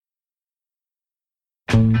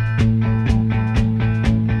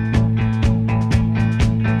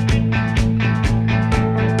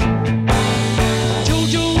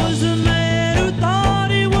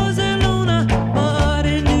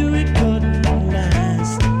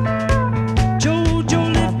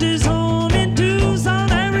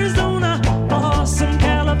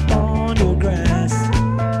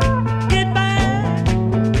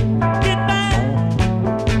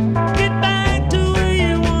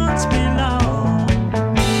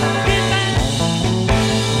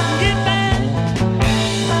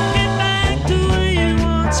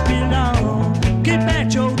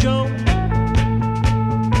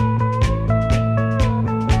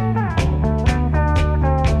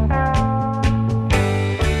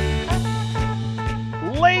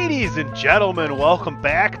and gentlemen, welcome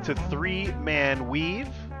back to Three Man Weave.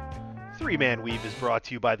 Three Man Weave is brought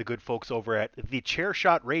to you by the good folks over at the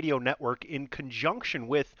Chairshot Radio Network in conjunction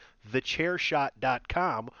with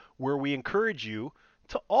thechairshot.com, where we encourage you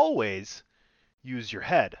to always use your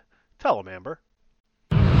head. Tell them, Amber.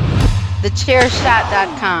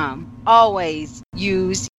 Thechairshot.com. Always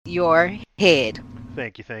use your head.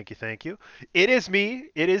 Thank you, thank you, thank you. It is me,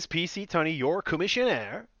 it is PC Tunney, your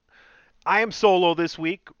commissioner. I am solo this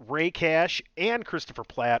week. Ray Cash and Christopher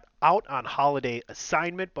Platt out on holiday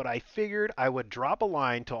assignment, but I figured I would drop a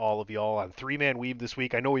line to all of y'all on Three Man Weave this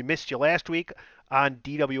week. I know we missed you last week on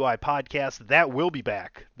DWI Podcast. That will be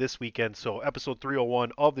back this weekend, so episode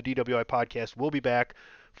 301 of the DWI Podcast will be back.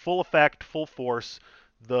 Full effect, full force.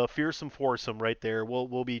 The fearsome foursome right there.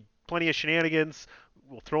 We'll be plenty of shenanigans.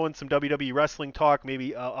 We'll throw in some WWE wrestling talk,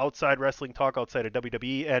 maybe outside wrestling talk outside of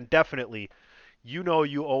WWE, and definitely you know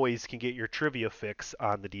you always can get your trivia fix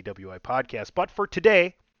on the DWI podcast. But for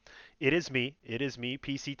today, it is me,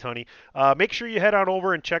 PC Tunney. Make sure you head on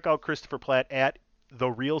over and check out Christopher Platt at The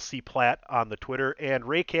Real C Platt on the Twitter, and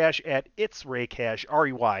Ray Cash at It's Ray Cash,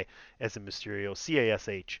 R-E-Y as in Mysterio,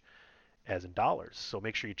 C-A-S-H as in dollars. So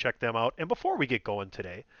make sure you check them out. And before we get going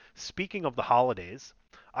today, speaking of the holidays,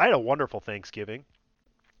 I had a wonderful Thanksgiving.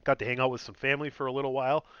 Got to hang out with some family for a little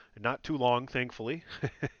while, not too long, thankfully.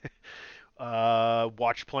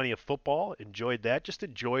 Watched plenty of football, enjoyed that. Just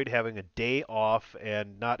enjoyed having a day off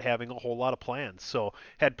and not having a whole lot of plans. So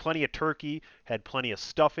had plenty of turkey, had plenty of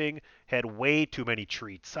stuffing, had way too many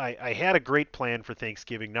treats. I had a great plan for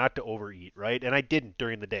Thanksgiving not to overeat, right? And I didn't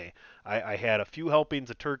during the day. I had a few helpings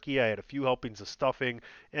of turkey, I had a few helpings of stuffing,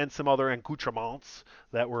 and some other accoutrements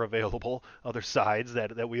that were available, other sides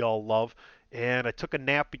that we all love. And I took a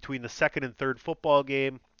nap between the second and third football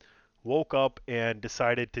game. Woke up and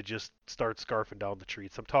decided to just start scarfing down the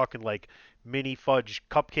treats. I'm talking like mini fudge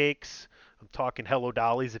cupcakes. I'm talking Hello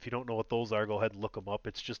Dollies. If you don't know what those are, go ahead and look them up.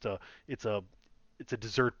 It's just it's a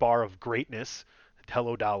dessert bar of greatness.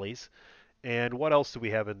 Hello Dollies. And what else do we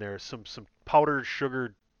have in there? Some powdered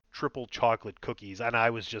sugar triple chocolate cookies. And I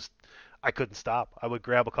couldn't stop. I would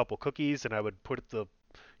grab a couple cookies and I would put the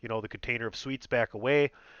container of sweets back away,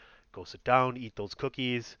 go sit down, eat those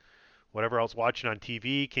cookies. Whatever I was watching on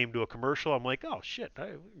TV came to a commercial. I'm like, oh shit, I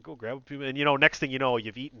go grab a few. And next thing you know,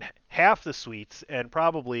 you've eaten half the sweets and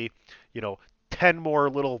probably, 10 more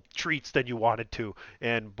little treats than you wanted to.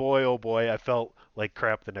 And boy, oh boy, I felt like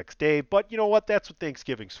crap the next day. But you know what? That's what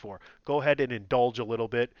Thanksgiving's for. Go ahead and indulge a little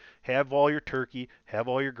bit. Have all your turkey, have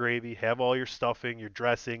all your gravy, have all your stuffing, your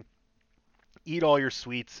dressing. Eat all your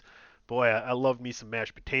sweets. Boy, I love me some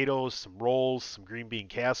mashed potatoes, some rolls, some green bean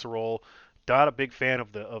casserole. Not a big fan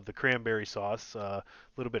of the cranberry sauce. A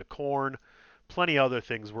little bit of corn. Plenty of other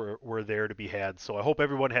things were there to be had. So I hope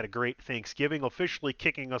everyone had a great Thanksgiving, officially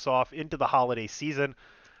kicking us off into the holiday season.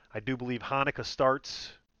 I do believe Hanukkah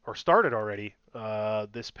started already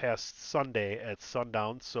this past Sunday at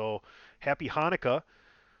sundown. So happy Hanukkah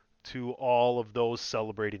to all of those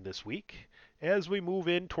celebrating this week as we move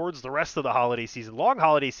in towards the rest of the holiday season. Long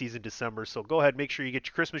holiday season, December. So go ahead, make sure you get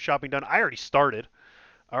your Christmas shopping done. I already started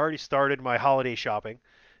my holiday shopping,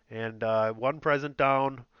 and one present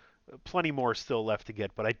down, plenty more still left to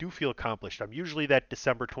get, but I do feel accomplished. I'm usually that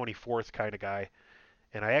December 24th kind of guy,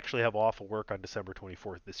 and I actually have off of work on December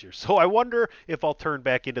 24th this year. So I wonder if I'll turn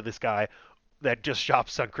back into this guy that just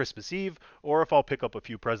shops on Christmas Eve, or if I'll pick up a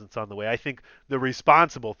few presents on the way. I think the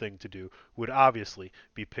responsible thing to do would obviously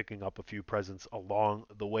be picking up a few presents along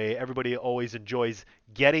the way. Everybody always enjoys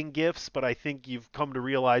getting gifts, but I think you've come to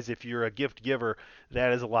realize if you're a gift giver,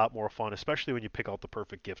 that is a lot more fun, especially when you pick out the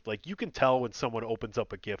perfect gift. Like, you can tell when someone opens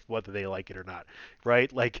up a gift whether they like it or not,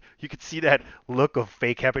 right? Like, you can see that look of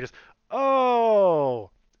fake happiness.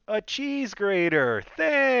 Oh, a cheese grater.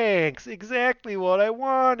 Thanks. Exactly what I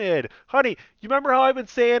wanted. Honey, you remember how I've been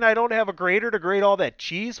saying I don't have a grater to grate all that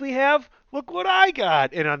cheese we have? Look what I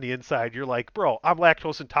got. And on the inside, you're like, bro, I'm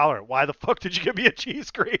lactose intolerant. Why the fuck did you give me a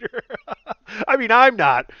cheese grater? I mean, I'm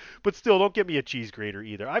not. But still, don't get me a cheese grater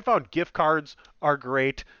either. I found gift cards are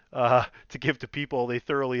great to give to people. They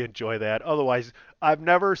thoroughly enjoy that. Otherwise, I've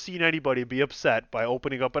never seen anybody be upset by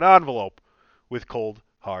opening up an envelope with cold,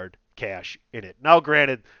 hard cash in it. Now,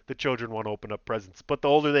 granted, the children want to open up presents, but the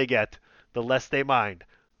older they get, the less they mind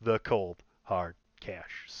the cold, hard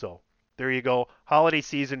cash. So there you go. Holiday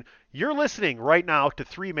season. You're listening right now to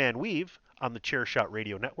Three Man Weave on the Chairshot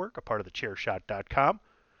Radio Network, a part of the Chairshot.com.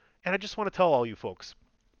 And I just want to tell all you folks,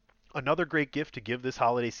 another great gift to give this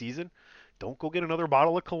holiday season. Don't go get another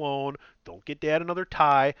bottle of cologne. Don't get dad another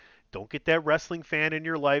tie. Don't get that wrestling fan in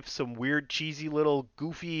your life some weird, cheesy, little,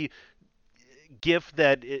 goofy gift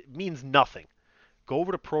that it means nothing. go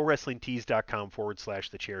over to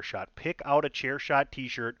prowrestlingtees.com/thechairshot. Pick out a chair shot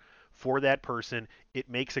t-shirt for that person. It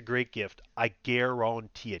makes a great gift. I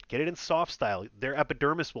guarantee it. Get it in soft style. Their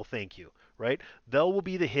epidermis will thank you, right? They'll will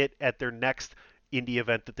be the hit at their next indie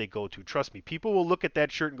event that they go to. Trust me, people will look at that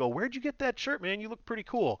shirt and go, "Where'd you get that shirt, man? You look pretty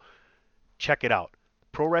cool." Check it out.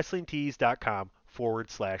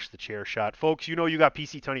 prowrestlingtees.com/thechairshot. Folks, you know you got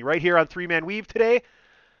PC Tony right here on Three Man Weave today.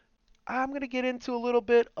 I'm going to get into a little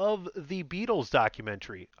bit of the Beatles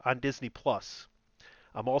documentary on Disney Plus.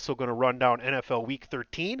 I'm also going to run down NFL Week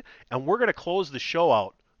 13, and we're going to close the show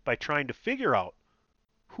out by trying to figure out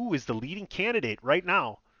who is the leading candidate right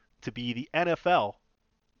now to be the NFL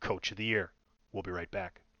Coach of the Year. We'll be right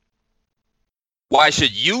back. Why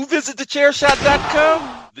should you visit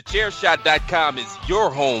thechairshot.com? Thechairshot.com is your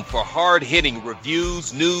home for hard-hitting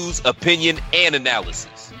reviews, news, opinion, and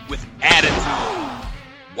analysis with attitude.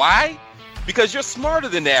 Why? Because you're smarter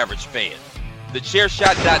than the average fan.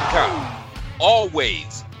 Thechairshot.com.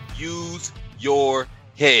 Always use your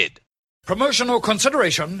head. Promotional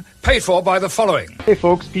consideration paid for by the following. Hey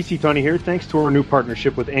folks, PC Tony here. Thanks to our new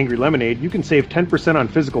partnership with Angry Lemonade, you can save 10% on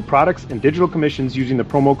physical products and digital commissions using the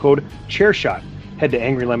promo code ChairShot. Head to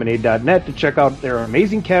angrylemonade.net to check out their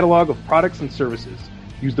amazing catalog of products and services.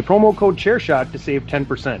 Use the promo code ChairShot to save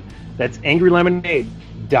 10%. That's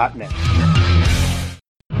angrylemonade.net.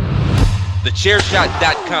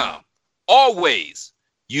 Thechairshot.com. Always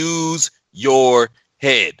use your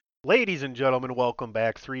head. Ladies and gentlemen, welcome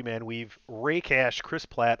back. Three-Man Weave, Ray Cash, Chris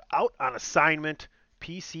Platt, out on assignment.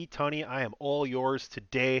 PC Tunney, I am all yours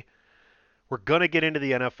today. We're gonna get into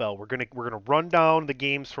the NFL. We're gonna run down the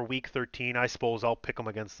games for Week 13. I suppose I'll pick them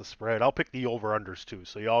against the spread. I'll pick the over/unders too,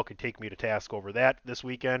 so y'all can take me to task over that this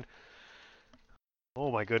weekend.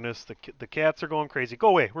 Oh my goodness, the cats are going crazy. Go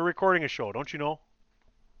away. We're recording a show, don't you know?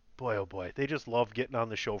 Boy, oh boy, they just love getting on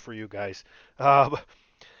the show for you guys.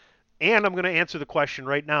 And I'm going to answer the question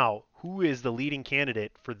right now. Who is the leading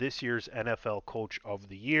candidate for this year's NFL Coach of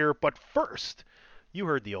the Year? But first, you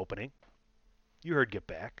heard the opening. You heard Get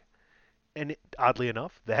Back. And oddly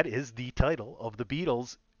enough, that is the title of the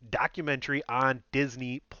Beatles documentary on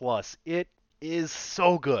Disney Plus. It is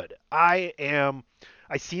so good. I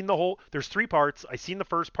seen the whole, there's 3 parts. I seen the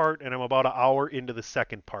first part and I'm about an hour into the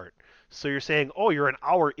second part. So you're saying, oh, you're an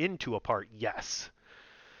hour into a part. Yes.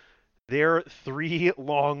 They're 3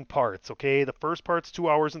 long parts, okay? The first part's 2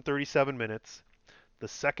 hours and 37 minutes. The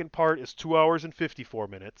second part is 2 hours and 54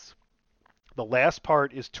 minutes. The last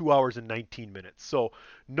part is 2 hours and 19 minutes. So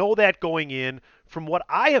know that going in. From what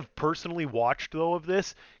I have personally watched, though, of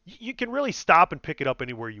this, you can really stop and pick it up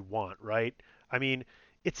anywhere you want, right? I mean,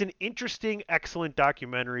 it's an interesting, excellent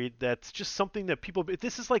documentary that's just something that people...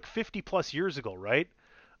 This is like 50 plus years ago, right?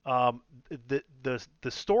 The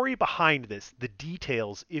story behind this, the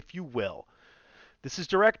details, if you will. This is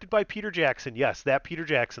directed by Peter Jackson. Yes, that Peter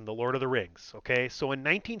Jackson, the Lord of the Rings. Okay, so in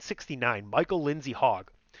 1969, Michael Lindsay Hogg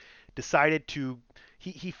decided to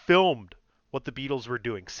he filmed what the Beatles were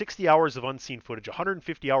doing. 60 hours of unseen footage,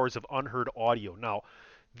 150 hours of unheard audio. Now,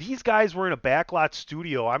 these guys were in a backlot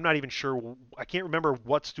studio. I'm not even sure. I can't remember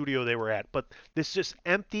what studio they were at, but this just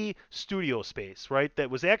empty studio space, right? That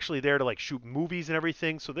was actually there to like shoot movies and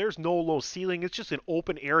everything. So there's no low ceiling. It's just an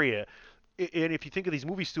open area. And if you think of these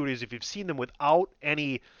movie studios, if you've seen them without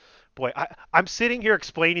any, boy, I'm sitting here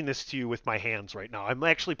explaining this to you with my hands right now. I'm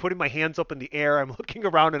actually putting my hands up in the air. I'm looking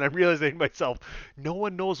around and I'm realizing to myself, no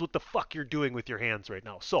one knows what the fuck you're doing with your hands right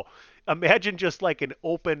now. So imagine just like an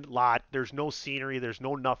open lot. There's no scenery. There's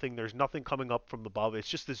no nothing. There's nothing coming up from above. It's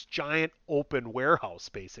just this giant open warehouse,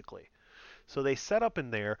 basically. So they set up in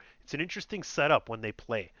there. It's an interesting setup when they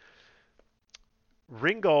play.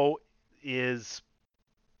 Ringo is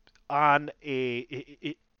on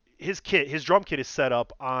his drum kit is set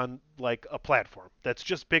up on like a platform that's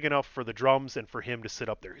just big enough for the drums and for him to sit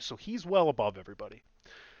up there. So he's well above everybody.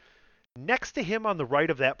 Next to him on the right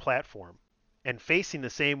of that platform and facing the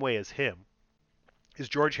same way as him is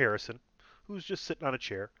George Harrison, who's just sitting on a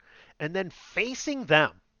chair. And then facing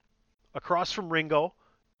them across from Ringo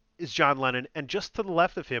is John Lennon, and just to the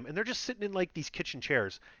left of him, and they're just sitting in like these kitchen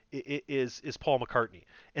chairs, is Paul McCartney.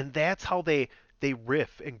 And that's how they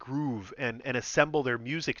riff and groove and assemble their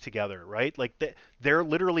music together, right? Like they're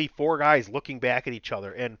literally 4 guys looking back at each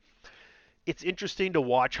other, and it's interesting to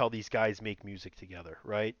watch how these guys make music together,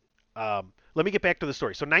 right? Let me get back to the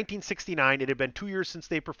story. So 1969, it had been 2 years since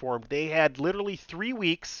they performed. They had literally 3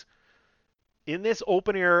 weeks in this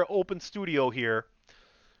open studio here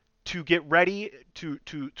to get ready to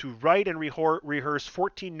write and rehearse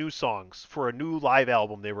 14 new songs for a new live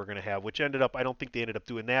album they were going to have, which ended up, I don't think they ended up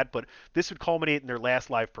doing that, but this would culminate in their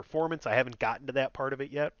last live performance. I haven't gotten to that part of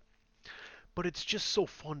it yet. but it's just so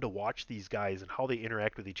fun to watch these guys and how they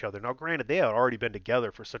interact with each other. Now, granted, they had already been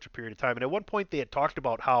together for such a period of time, and at one point they had talked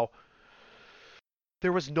about how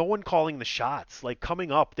there was no one calling the shots. Like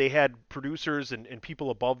coming up, they had producers and people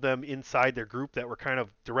above them inside their group that were kind of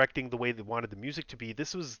directing the way they wanted the music to be.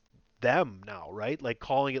 This was them now, right? Like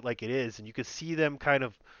calling it like it is, and you could see them kind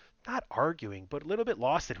of not arguing, but a little bit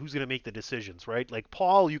lost at who's going to make the decisions, right? Like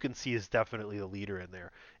Paul, you can see is definitely the leader in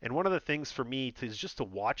there. And one of the things for me is just to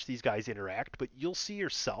watch these guys interact, but you'll see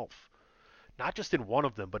yourself not just in one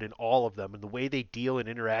of them, but in all of them, and the way they deal and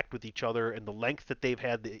interact with each other, and the length that they've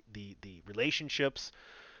had the relationships.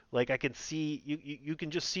 Like I can see you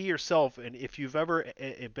can just see yourself, and if you've ever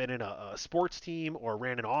been in a sports team or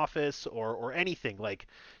ran an office or anything, like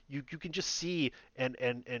you can just see and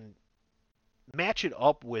match it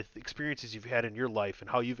up with experiences you've had in your life and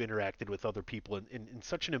how you've interacted with other people in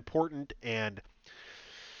such an important and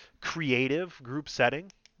creative group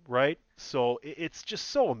setting, right? So it's just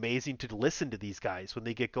so amazing to listen to these guys when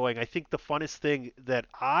they get going. I think the funnest thing that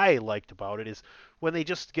I liked about it is when they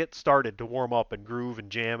just get started to warm up and groove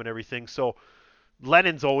and jam and everything. So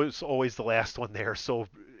Lennon's always the last one there. So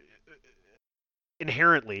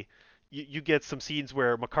inherently, you get some scenes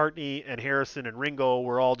where McCartney and Harrison and Ringo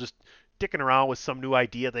were all just dicking around with some new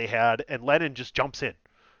idea they had, and Lennon just jumps in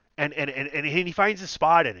and he finds his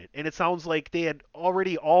spot in it, and it sounds like they had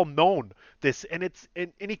already all known this, and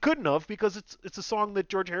he couldn't have because it's a song that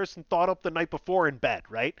George Harrison thought up the night before in bed,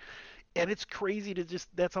 right? And it's crazy to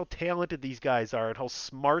just that's how talented these guys are and how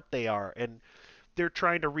smart they are, and they're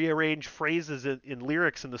trying to rearrange phrases in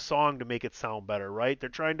lyrics in the song to make it sound better, right? They're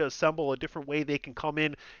trying to assemble a different way they can come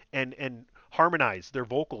in and harmonize their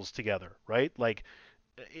vocals together, right? Like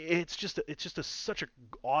it's just such a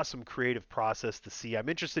awesome creative process to see. I'm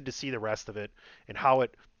interested to see the rest of it and how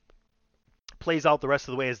it plays out the rest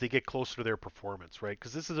of the way as they get closer to their performance, right?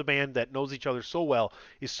 Because this is a band that knows each other so well,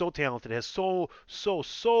 is so talented, has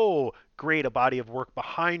so great a body of work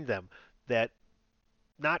behind them that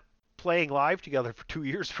not playing live together for 2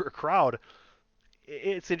 years for a crowd,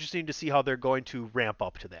 it's interesting to see how they're going to ramp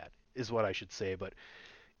up to that, is what I should say. But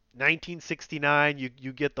 1969,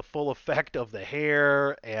 you get the full effect of the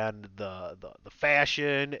hair and the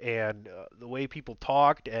fashion and the way people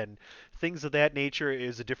talked and things of that nature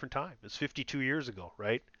is a different time. It's 52 years ago,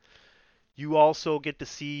 right? You also get to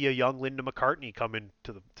see a young Linda McCartney come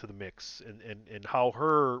into the mix and how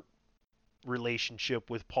her relationship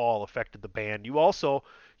with Paul affected the band. You also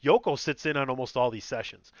Yoko sits in on almost all these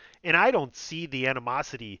sessions, and I don't see the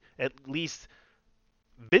animosity, at least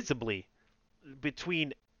visibly,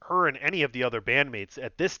 between her and any of the other bandmates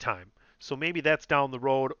at this time. So maybe that's down the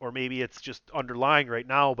road, or maybe it's just underlying right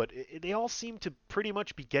now. But they all seem to pretty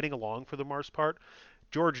much be getting along for the most part.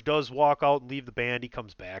 George does walk out and leave the band. He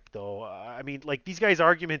comes back though. I mean, like these guys'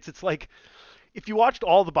 arguments. It's like if you watched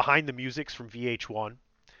all the behind the musics from VH1,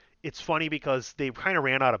 it's funny because they kind of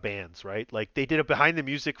ran out of bands, right? Like they did a behind the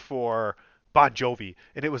music for Bon Jovi,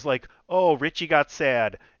 and it was like, oh, Richie got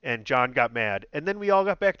sad and John got mad, and then we all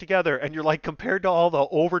got back together. And you're like, compared to all the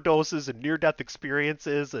overdoses and near-death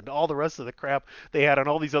experiences and all the rest of the crap they had on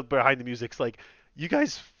all these other behind the musics, like you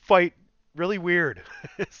guys fight really weird.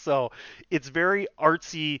 So it's very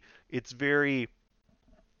artsy. It's very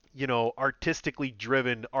artistically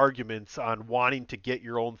driven arguments on wanting to get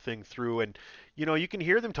your own thing through. And, you can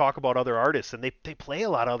hear them talk about other artists and they play a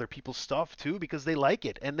lot of other people's stuff too because they like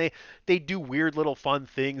it. And they do weird little fun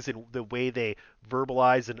things in the way they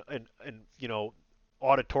verbalize and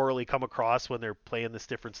auditorily come across when they're playing this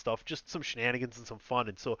different stuff. Just some shenanigans and some fun.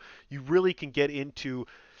 And so you really can get into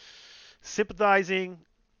sympathizing,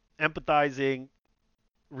 empathizing,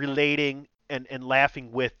 relating, and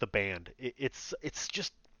laughing with the band. It's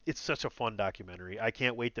such a fun documentary. I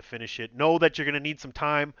can't wait to finish it. Know that you're gonna need some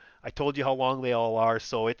time. I told you how long they all are,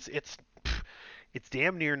 so it's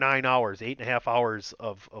damn near 9 hours, 8.5 hours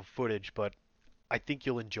of footage, but I think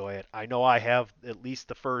you'll enjoy it. I know I have at least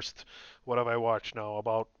the first, what have I watched now?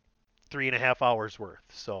 About 3.5 hours worth.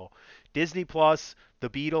 So Disney Plus, The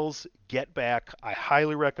Beatles, Get Back. I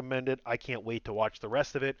highly recommend it. I can't wait to watch the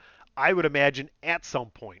rest of it. I would imagine at some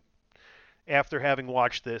point after having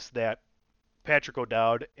watched this that Patrick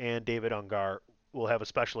O'Dowd and David Ungar will have a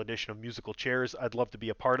special edition of musical chairs. I'd love to be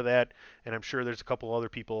a part of that, and I'm sure there's a couple other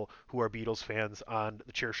people who are Beatles fans on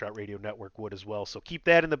the Chairshot Radio Network would as well. So keep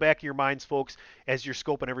that in the back of your minds, folks, as you're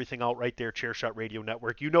scoping everything out right there, Chairshot Radio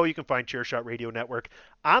Network. You know you can find Chairshot Radio Network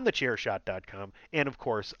on thechairshot.com and, of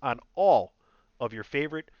course, on all of your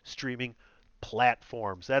favorite streaming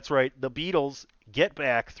platforms. That's right, the Beatles Get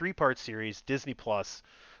Back 3-part series, Disney Plus,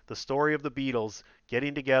 the story of the Beatles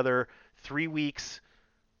getting together 3 weeks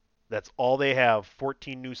That's all they have.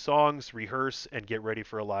 14 new songs, rehearse, and get ready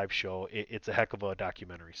for a live show. It's a heck of a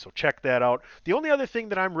documentary. So check that out. The only other thing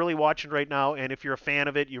that I'm really watching right now, and if you're a fan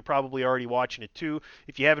of it, you're probably already watching it too.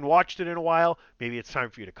 If you haven't watched it in a while, maybe it's time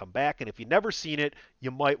for you to come back. And if you've never seen it, you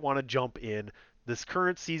might want to jump in. This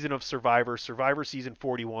current season of Survivor, Survivor season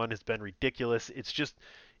 41, has been ridiculous. It's just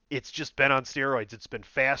been on steroids. It's been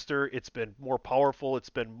faster. It's been more powerful. It's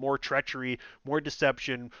been more treachery, more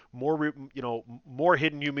deception, more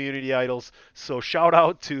hidden community idols. So shout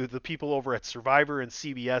out to the people over at Survivor and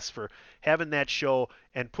CBS for having that show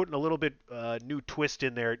and putting a little bit new twist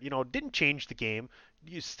in there. Didn't change the game.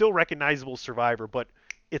 You still recognizable Survivor, but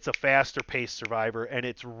it's a faster paced Survivor, and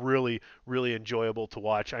it's really, really enjoyable to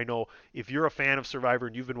watch. I know if you're a fan of Survivor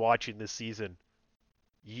and you've been watching this season,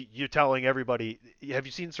 you're telling everybody, have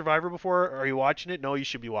you seen Survivor before? Are you watching it? No, you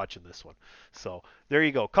should be watching this one. So there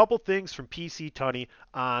you go. Couple things from PC Tunney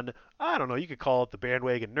on, I don't know, you could call it the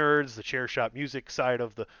bandwagon nerds, the chair shot music side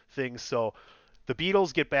of the things. So the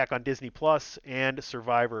Beatles get back on Disney Plus, and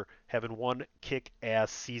Survivor having one kick-ass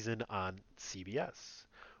season on CBS.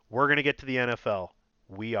 We're going to get to the NFL.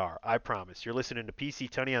 We are, I promise. You're listening to PC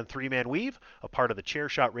Tunney on Three Man Weave, a part of the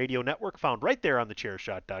Chairshot Radio Network, found right there on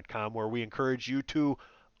thechairshot.com, where we encourage you to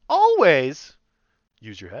always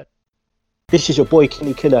use your head. This is your boy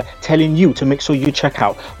Kenny Killer telling you to make sure you check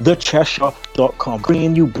out thechairshot.com,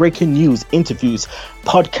 bringing you breaking news, interviews,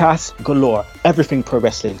 podcasts galore, everything pro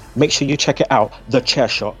wrestling. Make sure you check it out,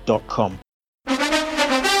 thechairshot.com.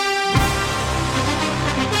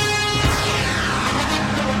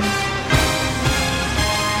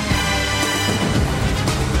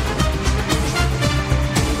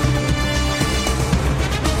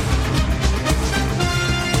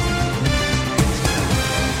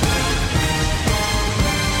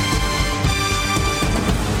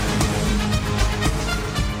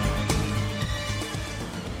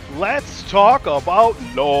 Let's talk about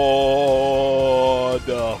Lord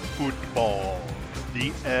Football,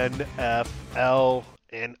 the NFL.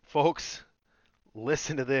 And folks,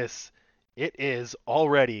 listen to this. It is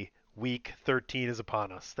already week 13 is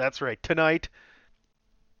upon us. That's right. Tonight,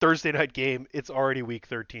 Thursday night game, it's already week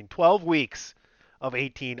 13. 12 weeks of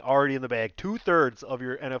 18 already in the bag. 2/3 of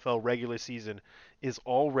your NFL regular season is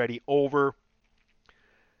already over.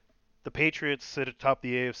 The Patriots sit atop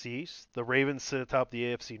the AFC East. The Ravens sit atop the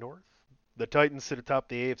AFC North. The Titans sit atop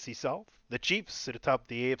the AFC South. The Chiefs sit atop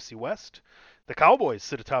the AFC West. The Cowboys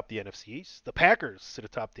sit atop the NFC East. The Packers sit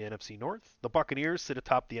atop the NFC North. The Buccaneers sit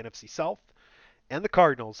atop the NFC South. And the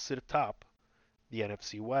Cardinals sit atop the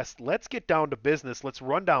NFC West. Let's get down to business. Let's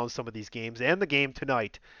run down some of these games. And the game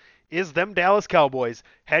tonight is them Dallas Cowboys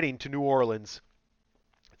heading to New Orleans.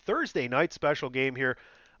 Thursday night special game here.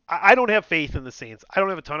 I don't have faith in the Saints. I don't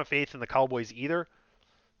have a ton of faith in the Cowboys either.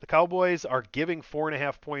 The Cowboys are giving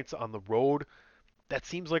 4.5 points on the road. That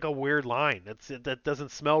seems like a weird line. That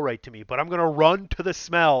doesn't smell right to me. But I'm going to run to the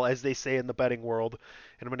smell, as they say in the betting world,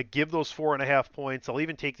 and I'm going to give those 4.5 points. I'll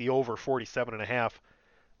even take the over 47.5.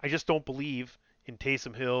 I just don't believe in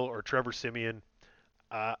Taysom Hill or Trevor Siemian.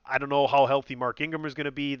 I don't know how healthy Mark Ingram is going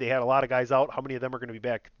to be. They had a lot of guys out. How many of them are going to be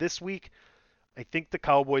back this week? I think the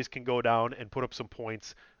Cowboys can go down and put up some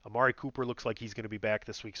points. Amari Cooper looks like he's going to be back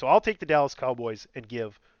this week. So I'll take the Dallas Cowboys and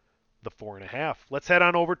give the 4.5. Let's head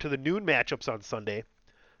on over to the noon matchups on Sunday.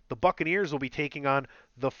 The Buccaneers will be taking on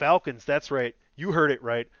the Falcons. That's right. You heard it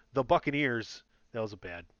right. The Buccaneers. That was a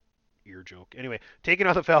bad ear joke. Anyway, taking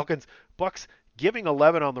on the Falcons. Bucks giving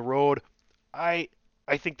 11 on the road. I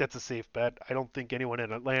think that's a safe bet. I don't think anyone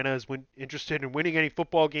in Atlanta is interested in winning any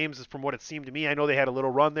football games, from what it seemed to me. I know they had a little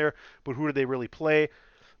run there, but who do they really play?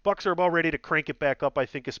 Bucks are about ready to crank it back up, I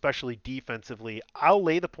think, especially defensively. I'll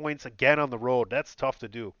lay the points again on the road. That's tough to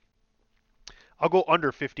do. I'll go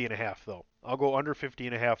under 50.5, though. I'll go under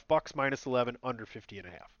 50.5. Bucks minus 11, under 50.5.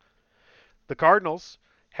 The Cardinals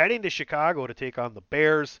heading to Chicago to take on the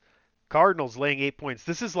Bears. Cardinals laying 8 points.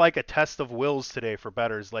 This is like a test of wills today for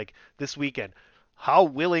bettors, like this weekend. How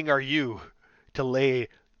willing are you to lay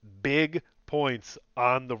big points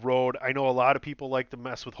on the road? I know a lot of people like to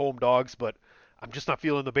mess with home dogs, but I'm just not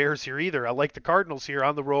feeling the Bears here either. I like the Cardinals here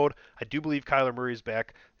on the road. I do believe Kyler Murray's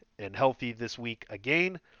back and healthy this week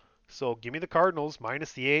again. So give me the Cardinals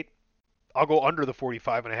minus the 8. I'll go under the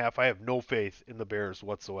 45.5. I have no faith in the Bears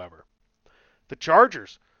whatsoever. The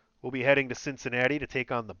Chargers will be heading to Cincinnati to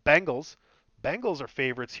take on the Bengals. Bengals are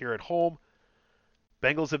favorites here at home.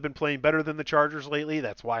 Bengals have been playing better than the Chargers lately.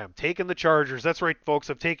 That's why I'm taking the Chargers. That's right, folks.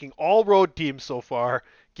 I'm taking all road teams so far.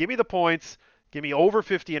 Give me the points. Give me over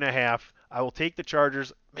 50.5. I will take the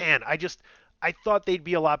Chargers. Man, I thought they'd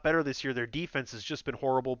be a lot better this year. Their defense has just been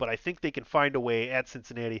horrible, but I think they can find a way at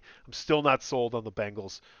Cincinnati. I'm still not sold on the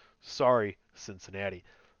Bengals. Sorry, Cincinnati.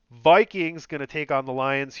 Vikings going to take on the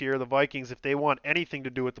Lions here. The Vikings, if they want anything to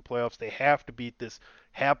do with the playoffs, they have to beat this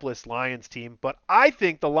hapless Lions team. But I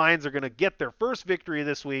think the Lions are going to get their first victory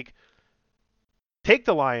this week. Take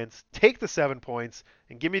the Lions, take the 7 points,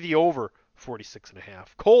 and give me the over 46.5.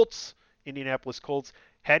 Colts, Indianapolis Colts,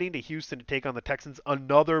 heading to Houston to take on the Texans.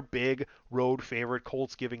 Another big road favorite.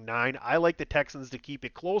 Colts giving 9. I like the Texans to keep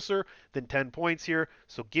it closer than 10 points here.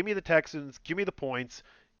 So give me the Texans, give me the points,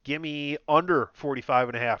 give me under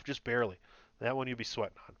 45.5, just barely. That one you'll be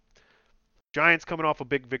sweating on. Giants coming off a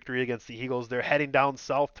big victory against the Eagles. They're heading down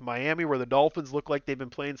south to Miami, where the Dolphins look like they've been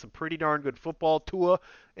playing some pretty darn good football. Tua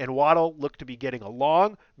and Waddle look to be getting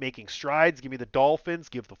along, making strides. Give me the Dolphins,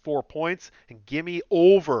 give the 4 points, and give me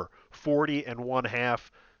over 40.5.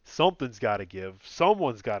 Something's got to give.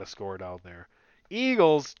 Someone's got to score down there.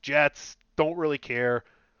 Eagles, Jets, don't really care.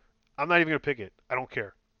 I'm not even going to pick it. I don't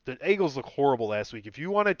care. The Eagles look horrible last week. If you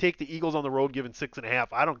want to take the Eagles on the road given 6.5,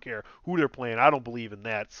 I don't care who they're playing. I don't believe in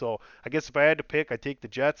that. So I guess if I had to pick, I'd take the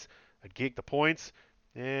Jets. I'd take the points.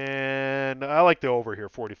 And I like the over here,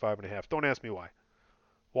 45.5. Don't ask me why.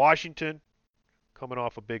 Washington, coming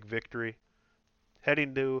off a big victory.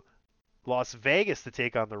 Heading to Las Vegas to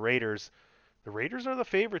take on the Raiders. The Raiders are the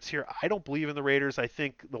favorites here. I don't believe in the Raiders. I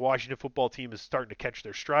think the Washington football team is starting to catch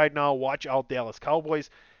their stride now. Watch out, Dallas Cowboys.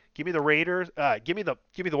 Give me the Raiders. Give me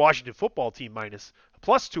the Washington football team minus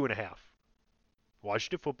plus 2.5.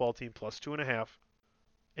 Washington football team plus 2.5,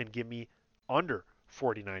 and give me under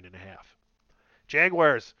 49.5.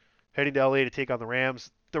 Jaguars heading to LA to take on the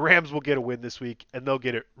Rams. The Rams will get a win this week, and they'll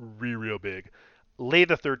get it real big. Lay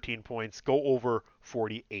the 13 points. Go over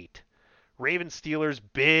 48. Ravens Steelers,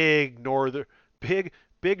 big North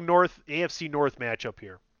AFC North matchup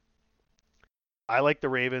here. I like the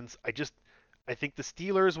Ravens. I think the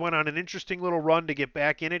Steelers went on an interesting little run to get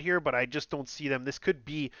back in it here, but I just don't see them. This could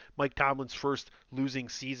be Mike Tomlin's first losing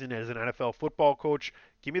season as an NFL football coach.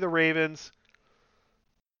 Give me the Ravens,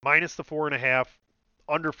 minus the 4.5,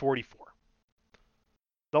 under 44.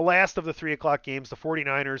 The last of the 3 o'clock games, the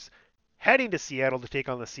 49ers heading to Seattle to take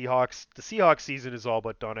on the Seahawks. The Seahawks season is all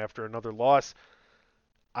but done after another loss.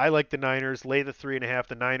 I like the Niners. Lay the 3.5.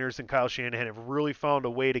 The Niners and Kyle Shanahan have really found a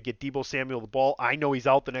way to get Deebo Samuel the ball. I know he's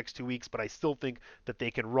out the next 2 weeks, but I still think that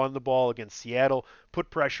they can run the ball against Seattle, put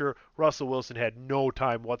pressure. Russell Wilson had no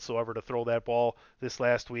time whatsoever to throw that ball this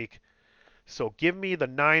last week. So give me the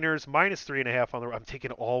Niners, minus 3.5 on the road. I'm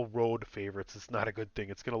taking all road favorites. It's not a good thing.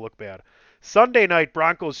 It's going to look bad. Sunday night,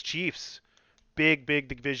 Broncos Chiefs. Big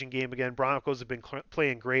division game again. Broncos have been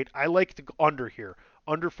playing great. I like the under here.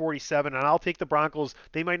 Under 47, and I'll take the Broncos.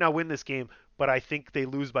 They might not win this game, but I think they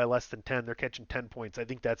lose by less than 10. They're catching 10 points. I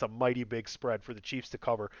think that's a mighty big spread for the Chiefs to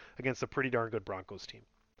cover against a pretty darn good Broncos team.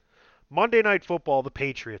 Monday Night Football, the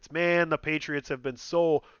Patriots. Man, the Patriots have been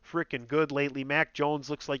so freaking good lately. Mac Jones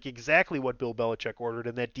looks like exactly what Bill Belichick ordered,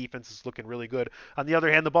 and that defense is looking really good. On the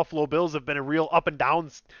other hand, the Buffalo Bills have been a real up and down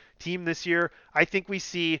team this year. I think we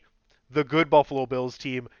see the good Buffalo Bills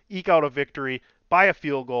team eke out a victory by a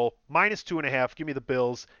field goal, minus 2.5. Give me the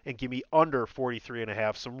Bills, and give me under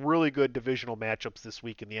 43.5. Some really good divisional matchups this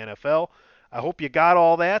week in the NFL. I hope you got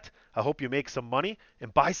all that. I hope you make some money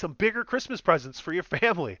and buy some bigger Christmas presents for your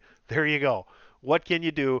family. There you go. What can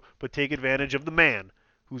you do but take advantage of the man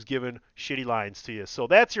who's given shitty lines to you? So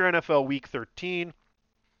that's your NFL Week 13.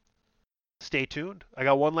 Stay tuned. I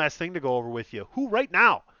got one last thing to go over with you. Who right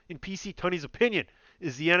now, in PC Tunney's opinion,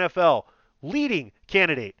 is the NFL leading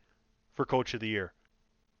candidate for Coach of the Year?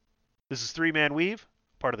 This is Three Man Weave,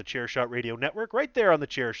 part of the Chairshot Radio Network, right there on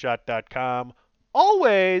thechairshot.com.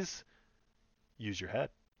 Always use your head.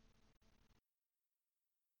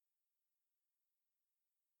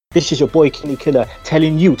 This is your boy Kenny Killer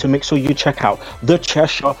telling you to make sure you check out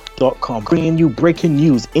thechairshot.com, bringing you breaking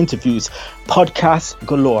news, interviews, podcasts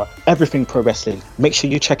galore, everything pro wrestling. Make sure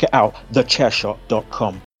you check it out,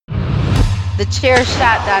 thechairshot.com.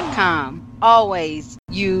 Thechairshot.com. Always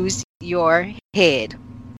use your head.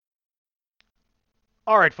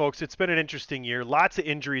 All right, folks, it's been an interesting year. Lots of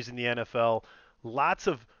injuries in the NFL. Lots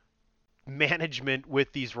of management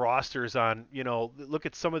with these rosters on, look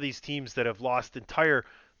at some of these teams that have lost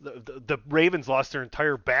the Ravens lost their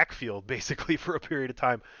entire backfield basically for a period of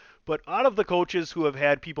time. But out of the coaches who have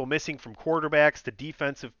had people missing from quarterbacks to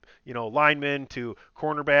defensive, linemen to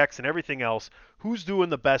cornerbacks and everything else, who's doing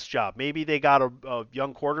the best job? Maybe they got a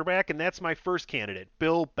young quarterback, and that's my first candidate,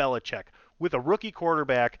 Bill Belichick. With a rookie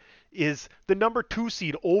quarterback, is the number 2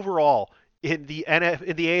 seed overall in the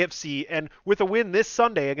AFC, and with a win this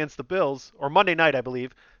Sunday against the Bills, or Monday night, I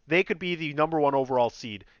believe, they could be the number 1 overall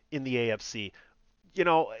seed in the AFC.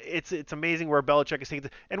 it's amazing where Belichick is taking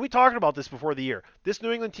and we talked about this before the year. This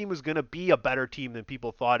New England team was going to be a better team than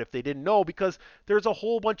people thought if they didn't know, because there's a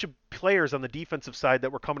whole bunch of players on the defensive side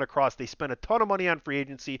that were coming across. They spent a ton of money on free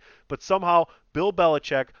agency, but somehow Bill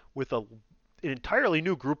Belichick, with an entirely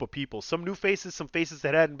new group of people, some new faces, some faces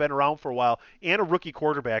that hadn't been around for a while, and a rookie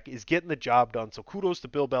quarterback, is getting the job done. So kudos to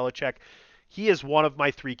Bill Belichick. He is one of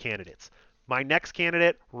my 3 candidates. My next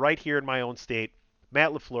candidate, right here in my own state,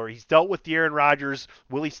 Matt LaFleur. He's dealt with the Aaron Rodgers,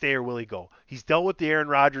 will he stay or will he go? He's dealt with the Aaron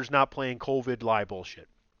Rodgers not playing COVID lie bullshit.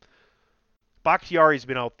 Bakhtiari's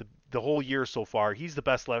been out the whole year so far. He's the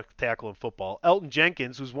best left tackle in football. Elton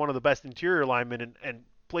Jenkins, who's one of the best interior linemen and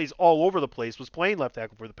plays all over the place, was playing left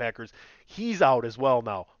tackle for the Packers. He's out as well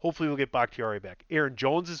now. Hopefully we'll get Bakhtiari back. Aaron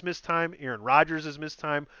Jones has missed time. Aaron Rodgers has missed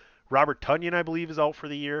time. Robert Tonyan, I believe, is out for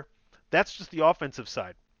the year. That's just the offensive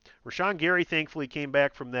side. Rashawn Gary thankfully came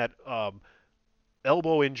back from that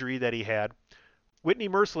elbow injury that he had. Whitney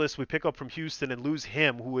Merciless, we pick up from Houston and lose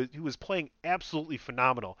him, who was playing absolutely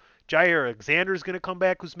phenomenal. Jair Alexander is going to come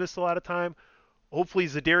back, who's missed a lot of time. Hopefully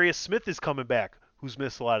Zadarius Smith is coming back, who's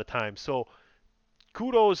missed a lot of time. So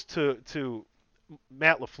kudos to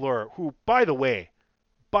Matt LaFleur, who, by the way,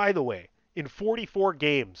 in 44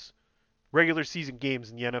 games, regular season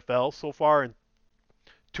games in the NFL so far in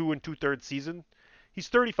 2 2/3 season, he's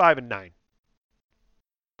 35-9.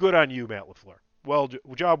 Good on you, Matt LaFleur.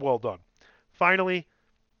 Job well done. Finally,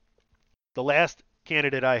 the last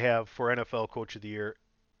candidate I have for NFL Coach of the Year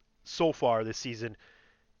so far this season,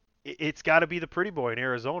 it's got to be the pretty boy in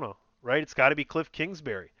Arizona, right? It's got to be Cliff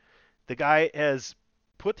Kingsbury. The guy has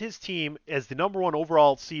put his team as the number 1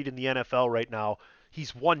 overall seed in the NFL right now.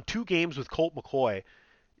 He's won 2 games with Colt McCoy.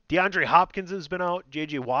 DeAndre Hopkins has been out.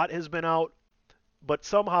 J.J. Watt has been out. But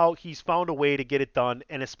somehow he's found a way to get it done,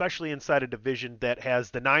 and especially inside a division that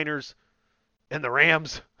has the Niners and the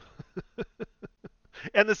Rams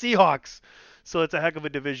and the Seahawks. So it's a heck of a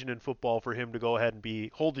division in football for him to go ahead and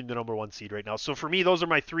be holding the number 1 seed right now. So for me, those are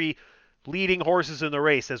my 3 leading horses in the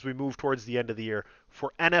race as we move towards the end of the year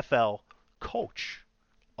for NFL Coach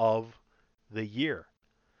of the Year.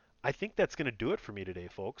 I think that's going to do it for me today,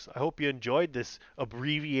 folks. I hope you enjoyed this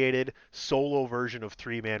abbreviated solo version of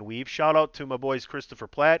 3-Man Weave. Shout out to my boys Christopher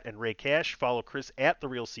Platt and Ray Cash. Follow Chris at The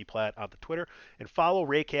Real C Platt on the Twitter. And follow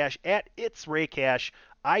Ray Cash at It's Ray Cash,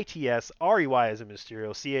 ITSREY as in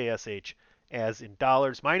Mysterio, CASH as in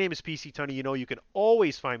dollars. My name is PC Tunney. You know you can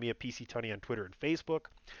always find me at PC Tunney on Twitter and Facebook.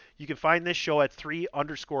 You can find this show at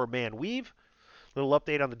 3_Man Weave. Little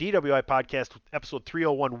update on the DWI podcast. Episode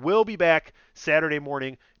 301 will be back Saturday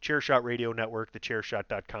morning. Chairshot Radio Network,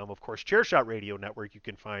 thechairshot.com. Of course, Chairshot Radio Network you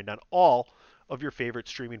can find on all of your favorite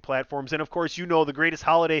streaming platforms. And of course, you know the greatest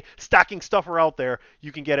holiday stocking stuffer out there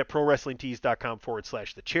you can get at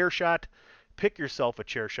prowrestlingtees.com/thechairshot. Pick yourself a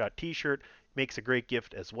Chairshot t-shirt. Makes a great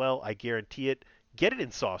gift as well. I guarantee it. Get it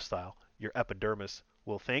in soft style. Your epidermis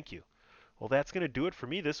will thank you. Well, that's going to do it for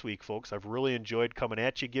me this week, folks. I've really enjoyed coming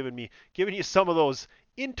at you, giving you some of those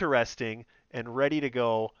interesting and ready to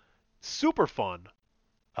go, super fun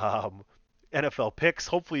NFL picks.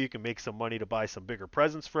 Hopefully you can make some money to buy some bigger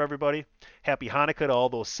presents for everybody. Happy Hanukkah to all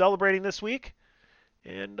those celebrating this week.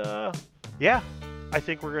 And yeah, I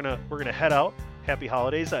think we're gonna head out. Happy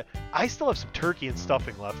holidays. I still have some turkey and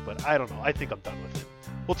stuffing left, but I don't know. I think I'm done with it.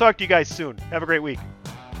 We'll talk to you guys soon. Have a great week.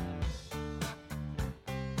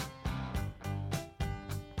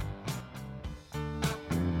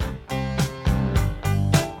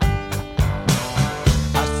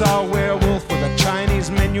 Saw a werewolf with a Chinese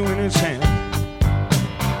menu in his hand,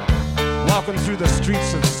 walking through the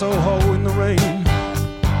streets of Soho in the rain.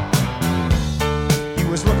 He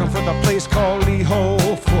was looking for the place called Lee Ho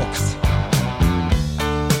Fook's,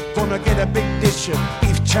 gonna get a big dish of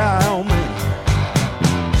beef chow mein.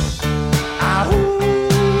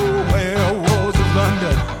 Ahoo, werewolves of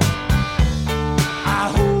London.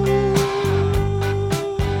 Ahoo.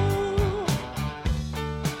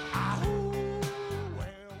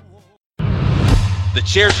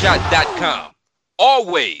 TheChairShot.com.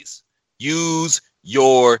 Always use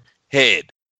your head.